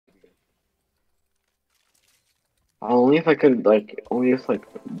Only if I could, like, only if, like,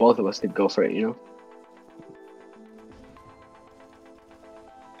 both of us could go for it, you know?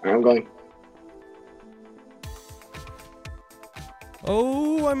 Alright, I'm going.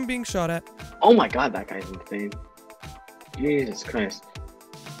 Oh, I'm being shot at. Oh my god, that guy's insane. Jesus Christ.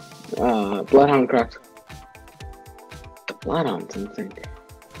 Bloodhound cracked. The Bloodhound's insane.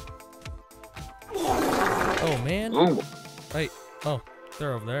 Oh, man. Oh. Wait. Oh,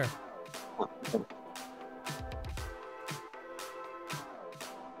 they're over there.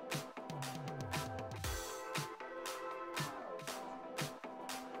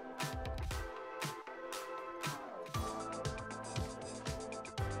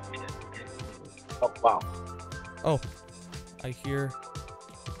 Oh, wow. Oh, I hear.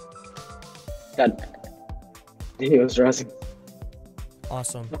 God. He was dressing.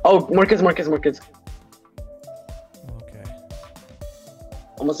 Awesome. Oh, more kids, more kids, more kids. Okay.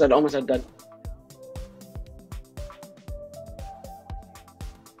 Almost dead, dead.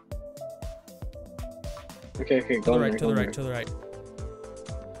 Okay, To go the in right, there, to go the in right, there. to the right.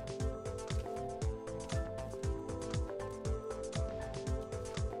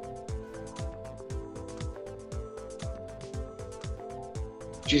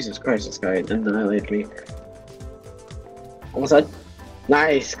 Jesus Christ, this guy annihilated me. Almost dead.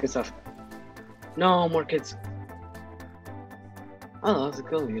 Nice, good stuff. No, more kids. Oh, that was a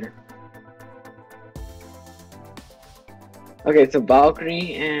kill leader. Okay, it's a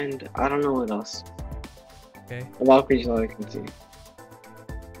Valkyrie and I don't know what else. Okay. The Valkyrie's all I can see.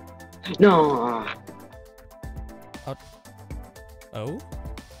 No. Oh?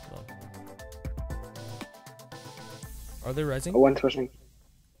 Are they rising? Oh, one's pushing.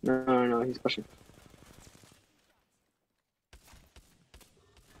 No, he's pushing.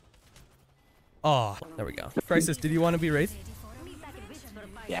 Oh, there we go. Crisis, did you want to be Wraith?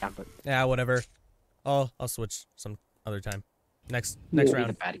 Yeah, but Yeah, whatever. I'll switch some other time. Next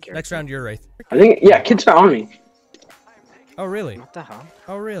round. Next round, you're Wraith. I think, yeah, kids are on me. Oh, really? What the hell?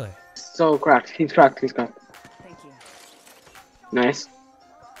 Oh, really? So cracked. He's cracked. He's cracked. Thank you. Nice.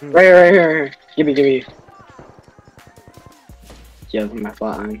 Right here. Give me. Yeah, my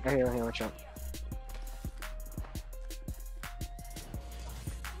flat line. Right here, watch out.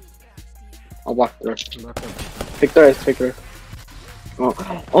 I'll block the rush. Pick the rest, pick the rest.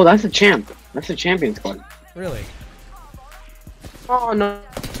 Oh, that's a champ. That's a champion squad. Really? Oh no!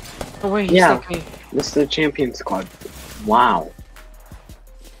 No way, he Yeah. stuck me. This is the champion squad. Wow.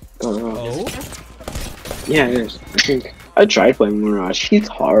 Oh? Yeah, it is. I think I tried playing Mirage. He's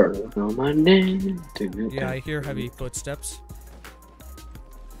hard. Oh, my name. Yeah, I hear heavy footsteps.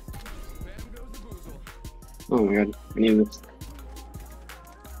 Oh my god, I need this.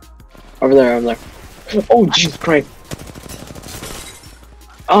 Over there, I'm like, oh Jesus Christ.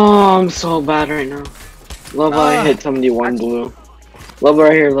 Oh, I'm so bad right now. Love I hit somebody one blue. Love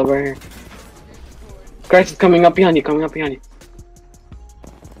right here. Christ is coming up behind you,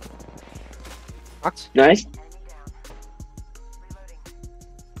 What? Nice.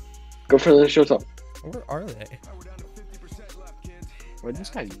 Go for the short top. Where are they? Where'd this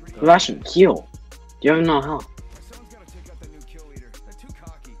guy go? Sebastian, heal. You have no health.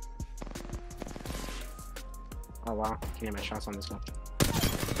 Oh wow, can't get my shots on this one.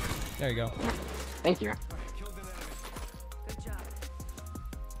 There you go. Thank you. Good job.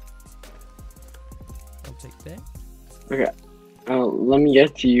 I'll take that. Okay. Let me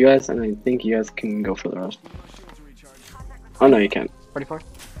get to you guys, and I think you guys can go for the rest. Oh no, you can't. 44?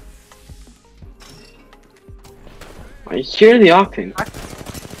 I hear the octane.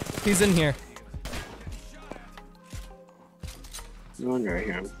 He's in here. No wonder I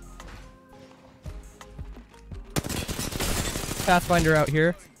hear him. Pathfinder out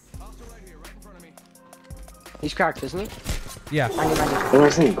here. He's cracked, isn't he? Yeah. Find it. Go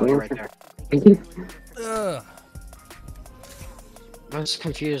insane, go Right insane. there. Ugh. I was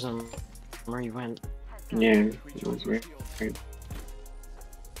confused on where he went. Yeah, it was weird.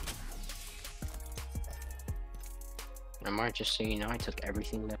 Amar, just so you know, I took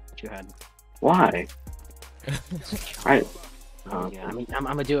everything that you had. Why? I. Yeah, I mean, I'm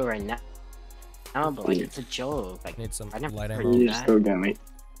gonna do it right now. No, but like, it's a joke. Like, Need some I never light heard ammo. You that. just go get me.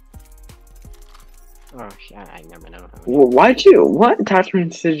 Oh, yeah, I never know. What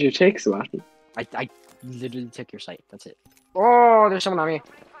attachments did you take, Sebastian? I literally took your sight. That's it. Oh, there's someone on me.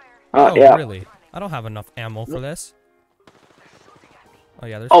 Oh, Yeah. really? I don't have enough ammo for this. Oh,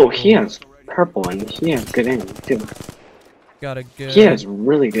 yeah, there's Oh, people. he has purple and he has good aim, too. Got a good... He has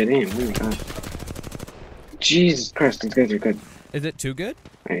really good aim, oh my god. Jesus Christ, these guys are good. Is it too good?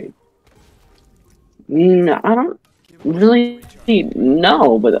 Right. No, I don't really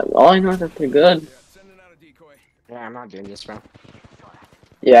know, but all I know is that they're good. Yeah, I'm not doing this, bro.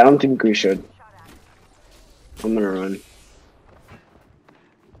 Yeah, I don't think we should. I'm gonna run.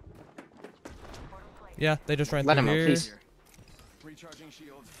 Yeah, they just ran Let through him out, here. please.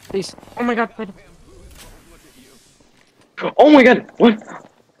 Please. Oh my god, please. Oh my god! What?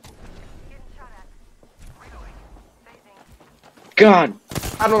 God!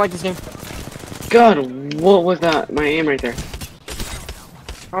 I don't like this game. God! What was that? My aim right there.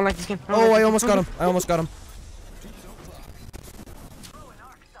 I don't like this game. Oh, I almost got him. I almost got him.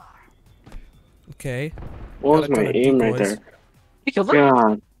 Okay. What was Got a my ton of aim right decoys. there? You killed him?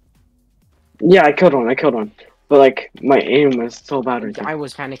 God. Yeah, I killed one. But like, my aim was so bad right I there.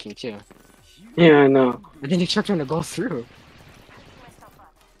 was panicking too. Yeah, I know. And then you expect him to go through.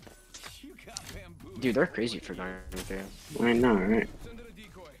 Dude, they're crazy for going through. I know, right?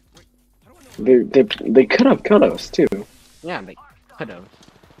 They could have killed us too. Yeah, they could have.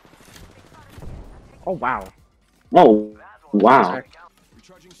 Oh wow. Oh, wow. Sorry.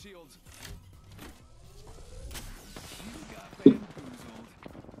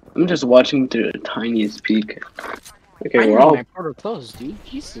 I'm just watching through the tiniest peak. Okay, I we're know all. my portal closed, dude.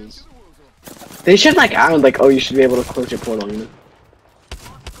 Jesus. They should like add like, oh, you should be able to close your portal. You know?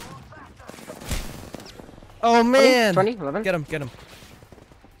 Oh man! 20, 11. Get him, get him.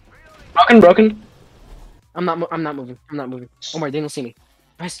 Broken. I'm not moving. Omar, they don't see me.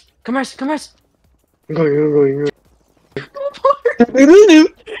 Guys, come on. I'm going.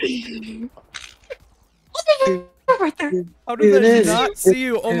 Right there. How did they not see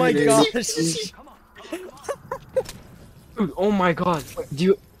you? Oh my gosh. Dude, oh my god.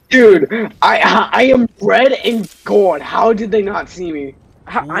 Dude, Dude, I am red and gold. How did they not see me?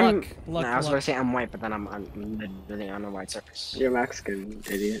 I'm. Luck, Nah, I was luck. gonna say I'm white, but then I'm literally on a white surface. You're Mexican,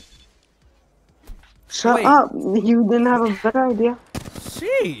 idiot. Shut Wait. up! You didn't have a better idea.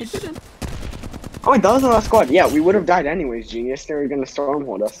 Sheesh. Oh wait, that was our squad. Yeah, we would have died anyways, genius. They were gonna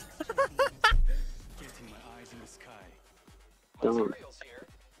stormhold us. Don't.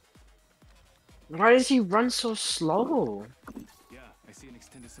 Why does he run so slow?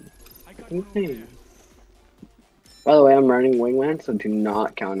 Insane. By the way, I'm running wingman, so do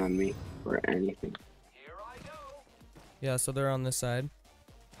not count on me for anything. Yeah, so they're on this side.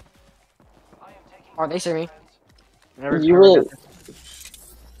 Oh, they see me. You will.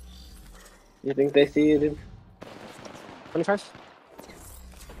 You think they see you, dude? 25?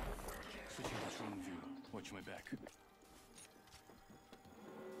 Watch my back.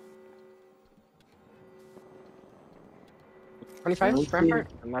 25? don't Front see part?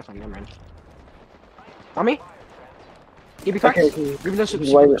 I'm not on, never mind. On me? Give me crack. Okay, Give me those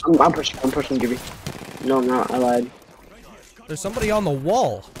wait, I'm pushing, Gibby. No, I'm not, I lied. There's somebody on the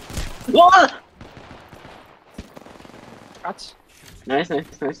wall. What? shots. Nice.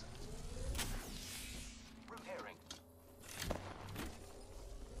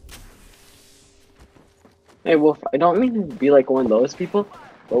 Hey, Wolf, I don't mean to be like one of those people,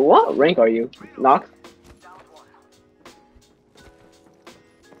 but what rank are you? Knock?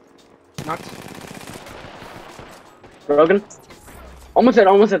 Knocked. Broken? Almost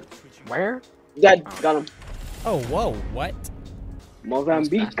hit. Where? Dead, got him. Oh, whoa, what?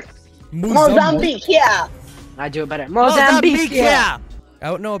 Mozambique. Mozambique, yeah! I do it better. Mozambique, yeah! I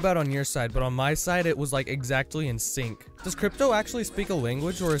don't know about on your side, but on my side, it was like exactly in sync. Does Crypto actually speak a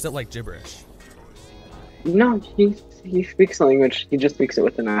language, or is it like gibberish? No, he speaks language, he just speaks it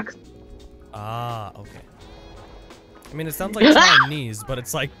with an accent. Ah, okay. I mean, it sounds like Chinese, but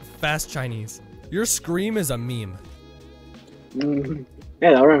it's like fast Chinese. Your scream is a meme.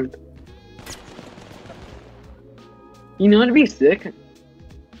 Yeah, that rhymed. You know what'd be sick?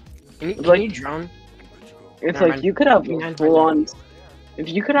 Can you drone? It's Never like mind. you could have a Behind, full on. If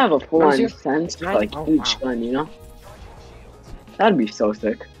you could have a full Where's on your- sense for behind? like Oh, each wow. gun, you know? That'd be so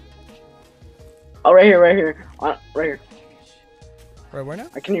sick. Oh, right here. Right here. Right, where now?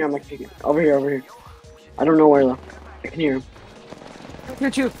 I can hear him. Over here. I don't know where though. I can hear him.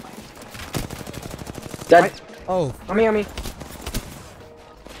 Here too. Dead. Right. Oh, On me.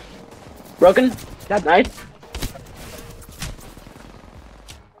 Broken. Dead. Nice.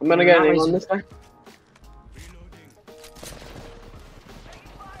 I'm gonna get an aim Nice. on this guy.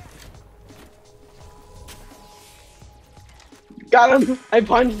 Got him! I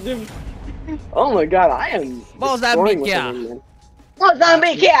punched him! Oh my god, I am Mozambique, destroying with yeah. him, man.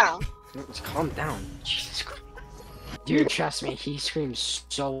 Mozambique, yeah! Just calm down. Jesus Christ. Dude, trust me, he screams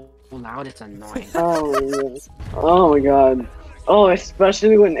so loud, it's annoying. Oh my god. Oh,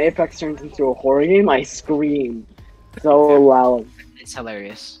 especially when Apex turns into a horror game, I scream so loud. It's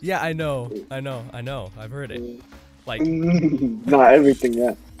hilarious. yeah, I know. I've heard it. Like, Not everything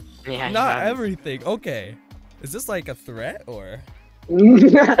yet. Yeah, not everything. Okay. Is this like a threat or? It's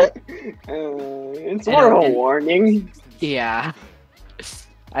more of a warning. Yeah.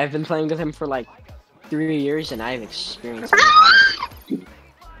 I've been playing with him for like 3 years and I've experienced a lot. Signaling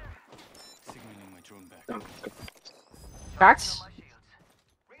my drone back. Cracks?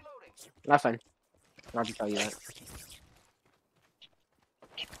 Not fun. Roger tell you that.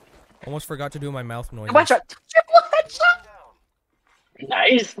 Almost forgot to do my mouth noise. One shot! Triple headshot!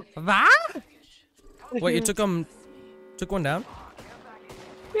 Nice. Wait, you took one down?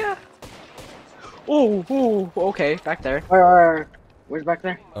 Yeah. Oh, okay, back there. Where's back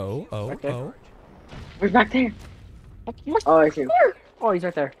there? Oh. Where's back there? Oh, I see. Oh, he's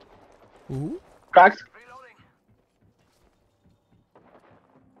right there. Ooh. Cracks.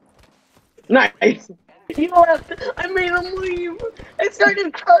 Nice. He left. I made him leave. I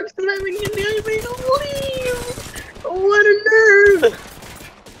started Cracks slamming and I made him leave. What a nerd.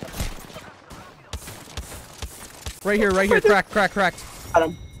 Right here, cracked. Got him. Got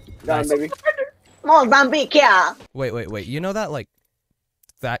him, Nice. baby. Come on, Bambi, yeah. Wait. You know that, like,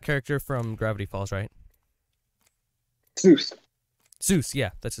 that character from Gravity Falls, right? Zeus. Zeus,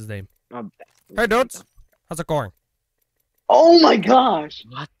 yeah, that's his name. Oh, Hey, dudes. How's it going? Oh my gosh.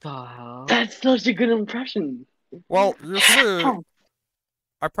 what the hell? That's such a good impression. Well, you see,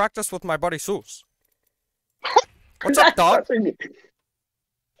 I practiced with my buddy Zeus. What's up, dog? That's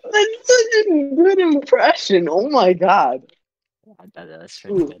such a good impression. Oh my god. That's Ooh,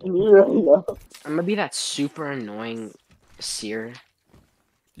 really good. yeah. I'm gonna be that super annoying seer.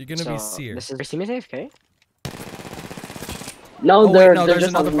 You're gonna be seer. This is team is AFK? No, Oh wait, they're no, there's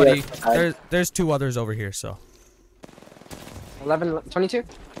just another on the buddy. other side. There's 2 others over here, so. 11, 22?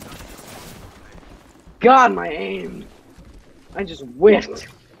 God, my aim. I just whiffed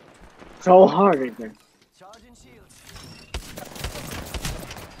so hard right there.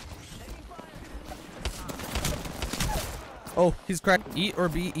 Oh, he's cracked. Eat or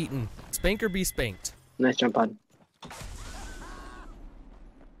be eaten. Spank or be spanked. Nice jump on.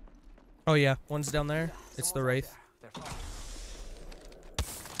 Oh yeah, one's down there. It's the Wraith.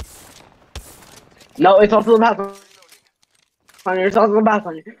 No, it's also the Pathfinder. It's also the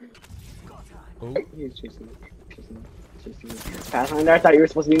Pathfinder. Oh. He's chasing me. Pathfinder, I thought you were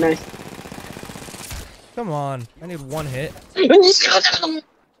supposed to be nice. Come on. I need 1 hit.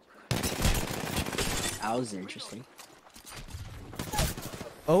 That was interesting.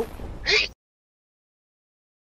 Oh,